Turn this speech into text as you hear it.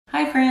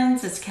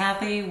friends, it's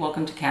Cathy.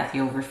 Welcome to Cathy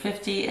Over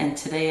 50, and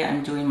today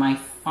I'm doing my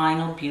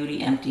final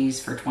beauty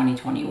empties for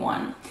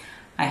 2021.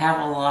 I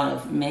have a lot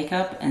of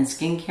makeup and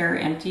skincare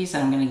empties,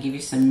 and I'm going to give you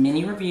some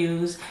mini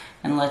reviews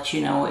and let you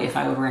know if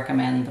I would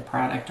recommend the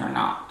product or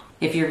not.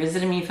 If you're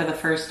visiting me for the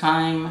first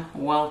time,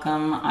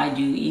 welcome. I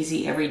do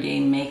easy everyday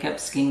makeup,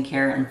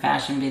 skincare, and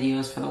fashion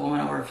videos for the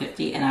woman over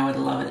 50, and I would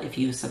love it if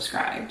you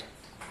subscribed.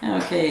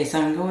 Okay,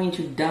 so I'm going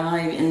to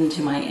dive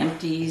into my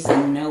empties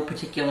in no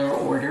particular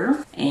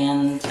order.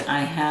 And I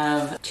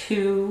have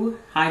two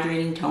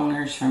hydrating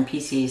toners from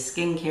PCA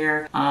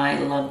Skincare. I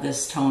love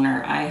this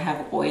toner. I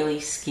have oily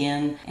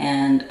skin,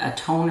 and a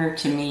toner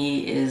to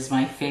me is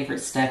my favorite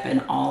step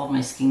in all of my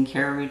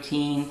skincare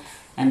routine.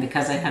 And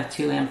because I have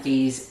two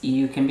empties,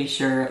 you can be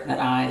sure that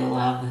I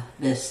love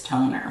this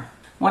toner.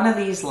 One of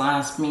these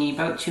lasts me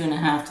about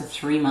 2.5 to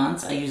 3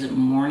 months. I use it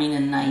morning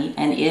and night,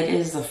 and it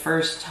is the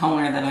first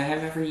toner that I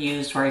have ever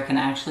used where I can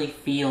actually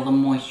feel the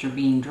moisture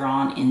being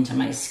drawn into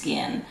my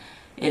skin.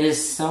 It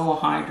is so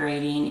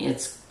hydrating.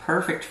 It's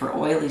perfect for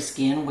oily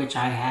skin, which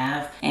I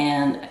have,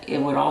 and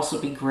it would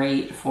also be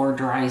great for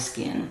dry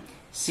skin.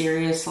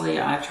 Seriously,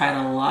 I've tried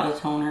a lot of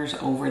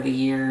toners over the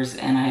years,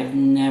 and I've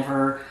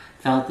never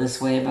felt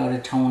this way about a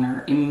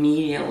toner.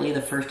 Immediately,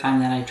 the first time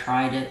that I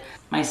tried it,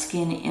 my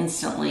skin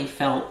instantly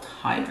felt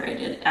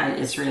hydrated.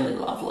 It's really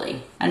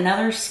lovely.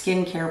 Another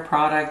skincare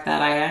product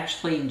that I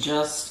actually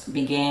just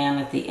began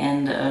at the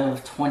end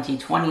of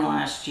 2020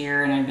 last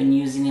year, and I've been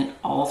using it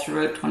all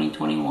throughout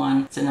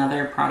 2021. It's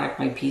another product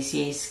by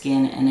PCA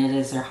Skin, and it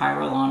is their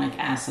Hyaluronic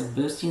Acid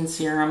Boosting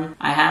Serum.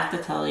 I have to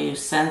tell you,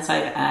 since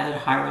I've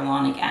added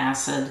hyaluronic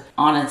acid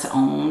on its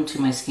own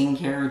to my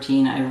skincare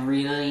routine, I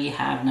really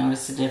have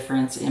noticed a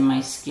difference in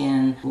my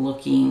skin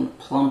looking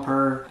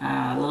plumper,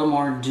 a little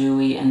more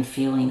dewy, and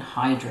feeling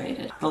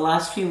hydrated. The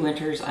last few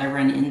winters I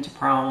run into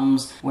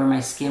problems where my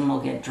skin will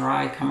get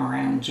dry come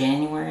around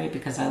January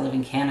because I live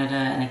in Canada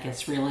and it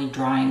gets really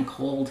dry and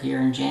cold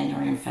here in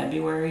January and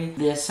February.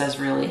 This has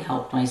really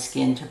helped my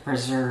skin to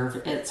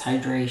preserve its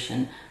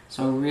hydration,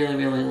 so I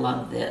really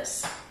love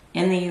this.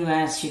 In the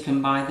US, you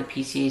can buy the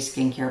PCA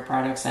skincare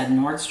products at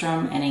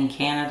Nordstrom, and in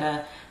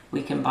Canada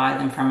we can buy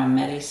them from a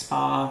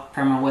Medi-Spa,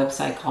 from a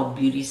website called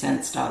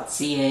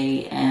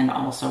beautysense.ca, and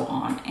also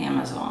on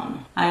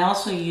Amazon. I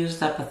also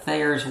used up a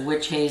Thayer's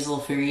Witch Hazel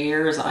for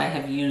years. I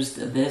have used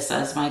this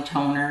as my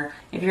toner.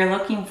 If you're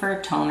looking for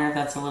a toner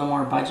that's a little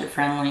more budget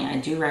friendly, I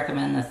do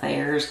recommend the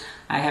Thayer's.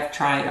 I have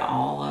tried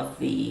all of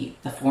the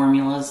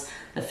formulas.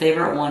 The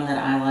favorite one that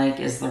I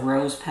like is the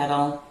Rose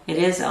Petal. It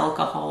is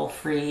alcohol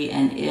free,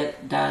 and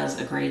it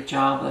does a great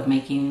job of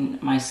making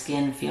my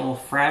skin feel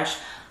fresh,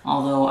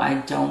 although I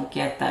don't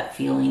get that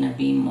feeling of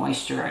being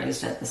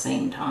moisturized at the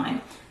same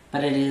time.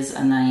 But it is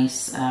a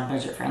nice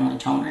budget-friendly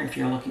toner if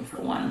you're looking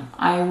for one.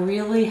 I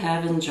really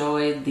have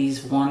enjoyed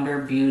these Wonder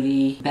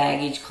Beauty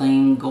Baggage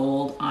Clean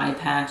Gold Eye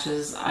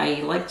Patches.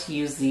 I like to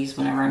use these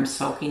whenever I'm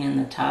soaking in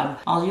the tub.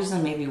 I'll use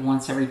them maybe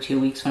once every 2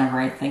 weeks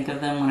whenever I think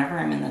of them. Whenever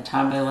I'm in the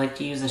tub, I like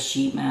to use a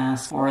sheet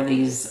mask or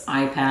these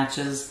eye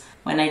patches.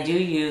 When I do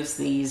use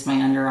these,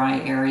 my under eye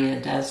area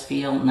does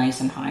feel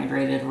nice and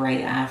hydrated right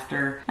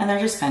after, and they're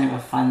just kind of a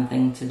fun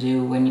thing to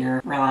do when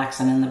you're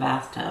relaxing in the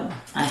bathtub.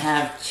 I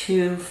have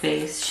two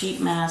face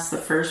sheet masks. The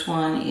first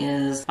one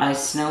is by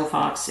Snow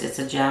Fox. It's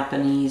a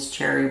Japanese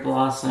cherry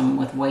blossom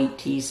with white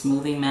tea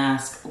smoothing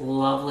mask.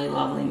 Lovely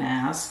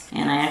mask.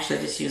 And I actually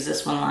just used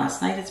this one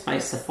last night. It's by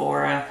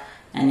Sephora,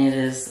 and it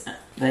is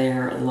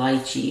their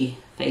lychee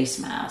face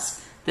mask.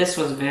 This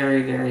was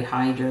very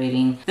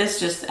hydrating. This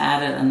just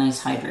added a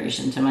nice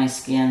hydration to my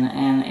skin,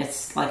 and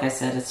it's, like I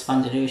said, it's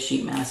fun to do a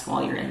sheet mask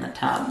while you're in the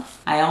tub.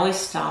 I always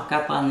stock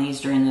up on these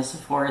during the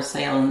Sephora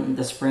sale in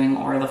the spring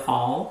or the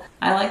fall.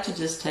 I like to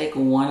just take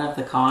one of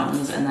the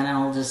cottons and then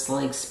I'll just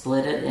like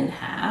split it in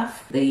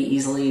half. They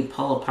easily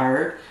pull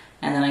apart.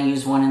 And then I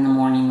use one in the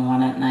morning,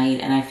 one at night,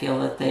 and I feel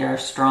that they are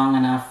strong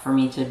enough for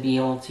me to be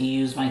able to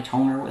use my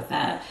toner with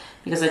that.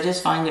 Because I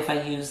just find if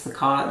I use the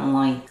cotton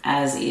like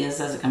as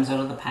is, as it comes out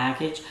of the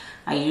package,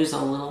 I use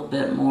a little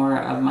bit more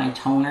of my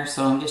toner.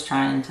 So I'm just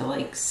trying to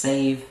like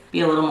save,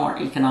 be a little more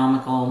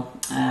economical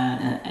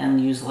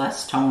and use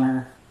less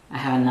toner. I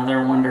have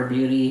another Wonder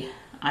Beauty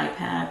eye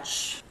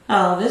patch.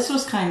 Oh, this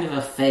was kind of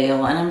a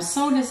fail, and I'm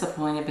so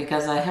disappointed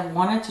because I have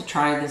wanted to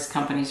try this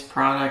company's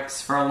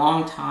products for a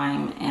long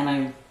time, and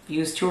I've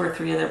used 2 or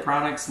 3 of their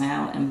products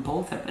now, and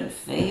both have been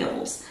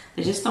fails.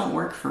 They just don't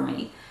work for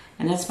me.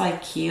 And it's by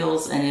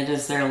Kiel's, and it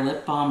is their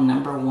lip balm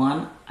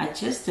 #1. I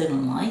just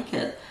didn't like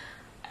it.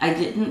 I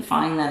didn't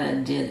find that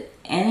it did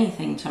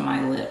anything to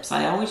my lips.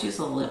 I always use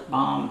a lip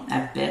balm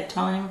at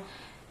bedtime,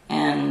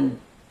 and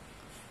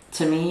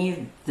to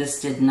me,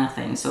 this did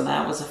nothing. So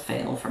that was a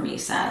fail for me,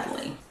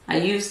 sadly. I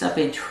used up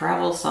a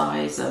travel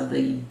size of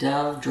the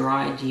Dove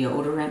Dry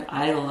Deodorant.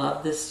 I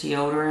love this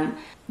deodorant.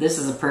 This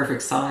is a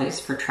perfect size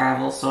for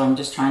travel, so I'm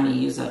just trying to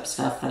use up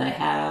stuff that I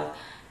have.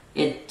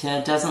 It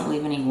doesn't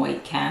leave any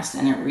white cast,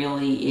 and it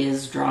really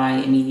is dry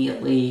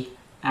immediately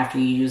after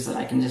you use it.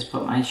 I can just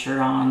put my shirt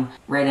on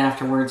right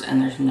afterwards,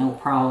 and there's no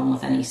problem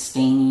with any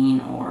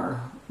staining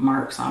or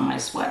marks on my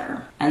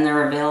sweater. And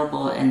they're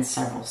available in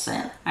several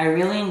scents. I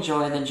really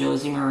enjoy the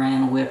Josie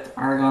Maran Whipped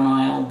Argan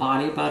Oil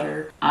Body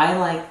Butter. I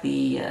like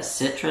the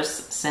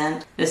citrus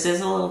scent. This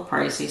is a little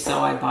pricey, so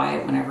I buy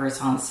it whenever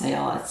it's on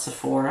sale at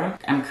Sephora.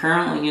 I'm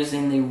currently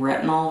using the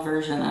retinol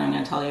version, and I'm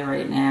going to tell you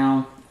right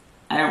now,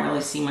 I don't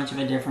really see much of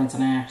a difference,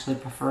 and I actually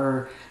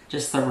prefer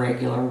just the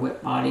regular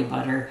whipped body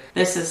butter.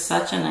 This is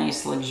such a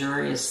nice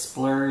luxurious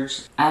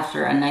splurge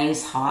after a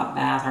nice hot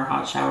bath or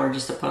hot shower,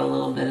 just to put a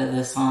little bit of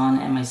this on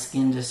and my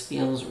skin just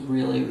feels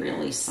really,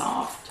 really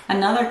soft.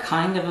 Another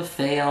kind of a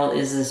fail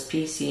is this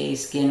PCA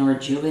Skin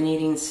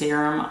Rejuvenating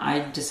Serum.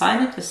 I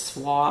decided to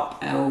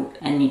swap out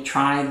and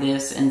try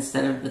this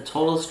instead of the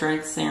Total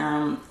Strength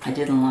Serum. I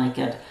didn't like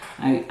it.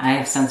 I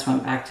have since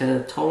went back to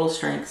the Total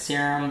Strength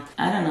Serum.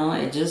 I don't know,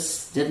 it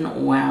just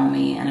didn't wow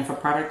me, and if a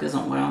product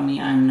doesn't wow me,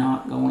 I'm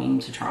not going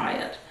to try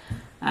it.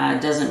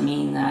 It doesn't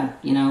mean that,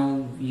 you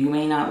know, you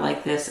may not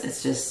like this,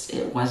 it's just,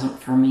 it wasn't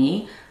for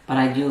me. But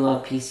I do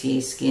love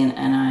PCA Skin,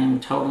 and I'm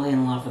totally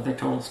in love with their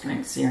Total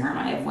Strength Serum.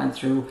 I have went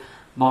through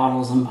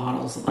bottles and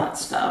bottles of that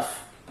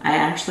stuff. I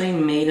actually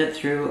made it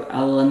through a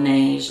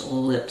Laneige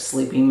lip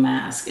sleeping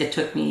mask. It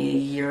took me a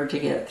year to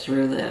get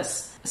through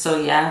this. So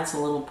yeah, it's a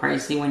little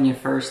pricey when you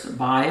first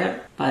buy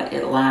it, but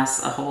it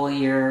lasts a whole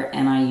year,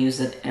 and I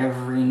use it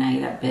every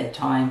night at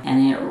bedtime,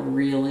 and it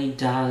really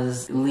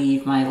does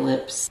leave my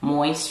lips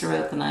moist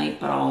throughout the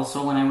night, but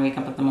also when I wake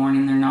up in the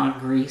morning, they're not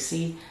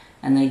greasy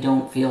and they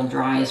don't feel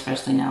dry,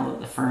 especially now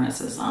that the furnace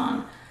is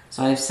on.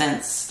 So I've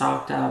since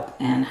stocked up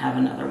and have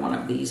another one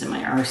of these in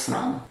my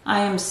arsenal.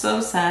 I am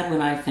so sad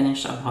when I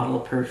finish a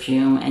bottle of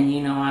perfume, and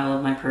you know I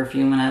love my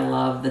perfume and I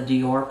love the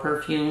Dior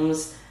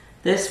perfumes.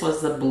 This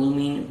was the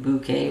Blooming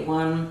Bouquet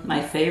one.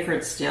 My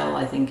favorite still,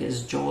 I think,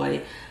 is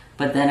Joy,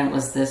 but then it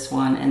was this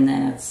one, and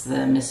then it's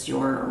the Miss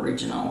Dior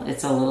Original.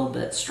 It's a little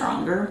bit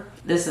stronger.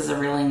 This is a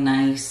really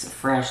nice,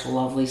 fresh,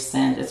 lovely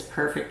scent. It's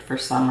perfect for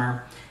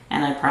summer,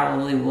 and I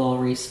probably will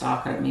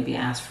restock it, maybe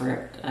ask for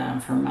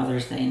it for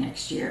Mother's Day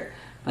next year.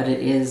 But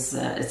it is,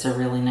 it's a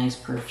really nice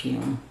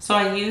perfume. So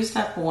I used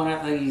up one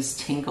of these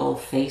Tinkle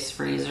face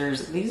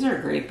freezers. These are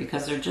great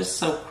because they're just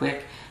so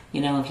quick.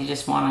 You know, if you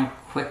just want to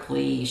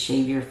quickly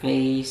shave your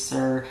face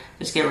or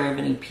just get rid of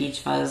any peach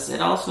fuzz.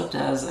 It also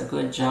does a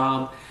good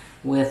job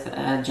with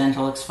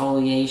gentle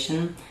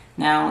exfoliation.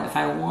 Now, if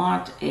I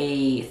want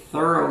a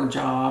thorough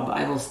job,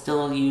 I will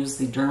still use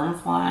the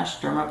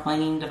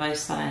dermaplaning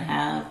device that I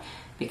have,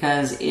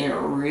 because it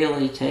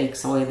really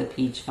takes away the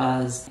peach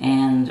fuzz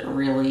and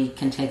really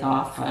can take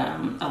off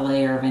a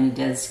layer of any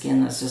dead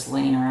skin that's just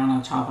laying around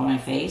on top of my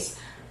face.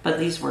 But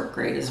these work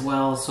great as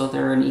well, so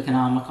they're an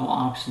economical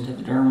option to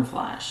the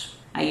Dermflash.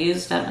 I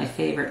used up my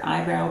favorite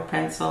eyebrow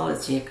pencil.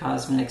 It's the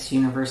Cosmetics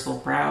Universal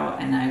Brow,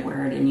 and I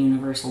wear it in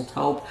Universal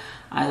Taupe.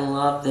 I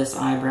love this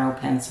eyebrow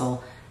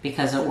pencil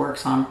because it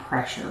works on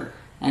pressure.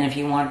 And if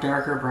you want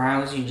darker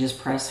brows, you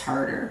just press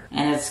harder.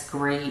 And it's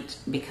great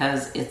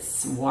because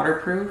it's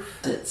waterproof,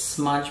 it's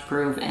smudge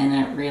proof, and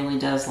it really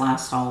does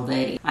last all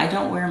day. I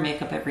don't wear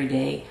makeup every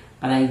day,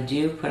 but I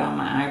do put on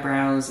my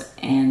eyebrows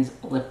and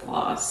lip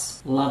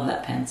gloss. Love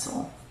that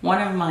pencil. One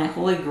of my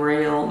holy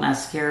grail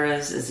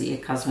mascaras is the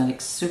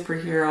Cosmetics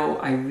Superhero.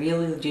 I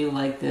really do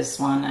like this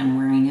one. I'm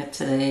wearing it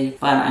today,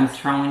 but I'm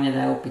throwing it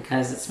out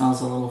because it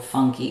smells a little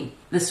funky.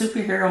 The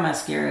Superhero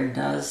mascara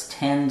does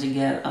tend to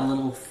get a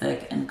little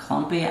thick and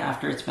clumpy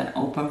after it's been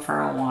open for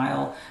a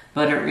while,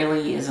 but it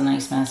really is a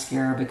nice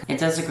mascara because it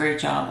does a great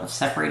job of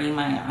separating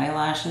my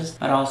eyelashes,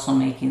 but also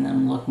making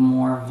them look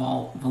more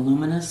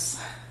voluminous.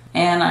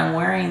 And I'm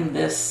wearing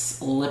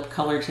this lip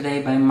color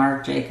today by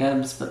Marc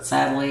Jacobs, but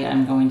sadly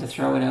I'm going to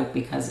throw it out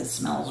because it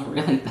smells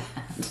really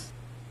bad.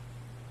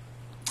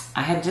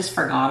 I had just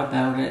forgot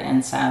about it,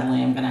 and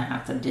sadly I'm going to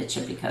have to ditch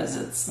it because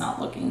it's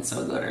not looking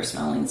so good or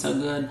smelling so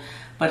good.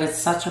 But it's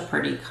such a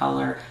pretty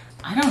color.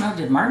 I don't know,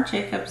 did Marc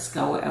Jacobs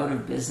go out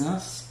of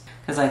business?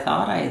 Because I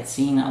thought I had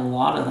seen a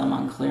lot of them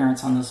on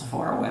clearance on the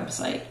Sephora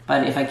website.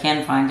 But if I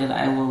can find it,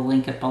 I will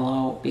link it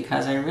below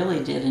because I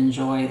really did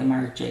enjoy the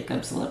Marc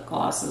Jacobs lip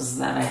glosses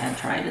that I had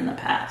tried in the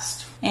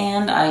past.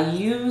 And I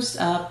used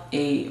up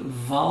a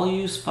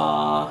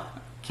Voluspa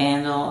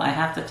Candle. I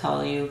have to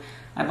tell you,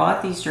 I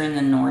bought these during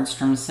the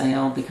Nordstrom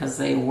sale because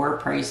they were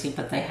pricey,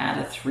 but they had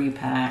a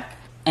 3-pack.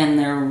 And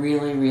they're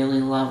really,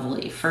 really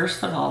lovely.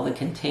 First of all, the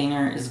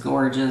container is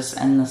gorgeous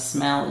and the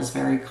smell is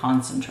very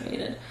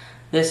concentrated.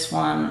 This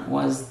one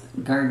was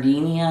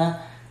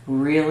Gardenia.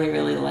 Really,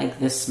 really like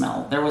this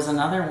smell. There was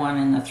another one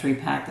in the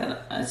 3-pack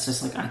that it's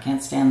just like, I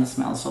can't stand the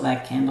smell, so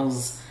that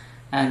candle's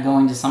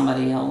going to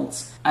somebody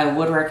else. I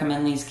would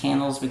recommend these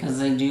candles because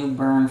they do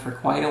burn for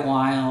quite a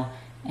while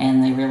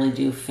and they really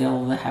do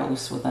fill the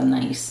house with a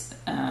nice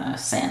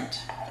scent.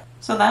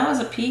 So that was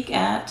a peek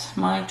at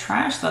my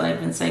trash that I've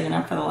been saving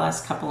up for the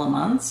last couple of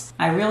months.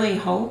 I really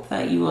hope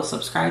that you will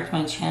subscribe to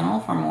my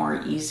channel for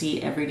more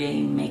easy,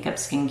 everyday makeup,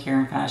 skincare,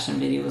 and fashion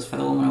videos for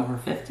the woman over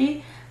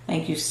 50.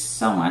 Thank you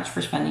so much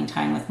for spending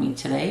time with me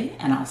today,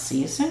 and I'll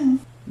see you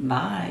soon.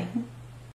 Bye.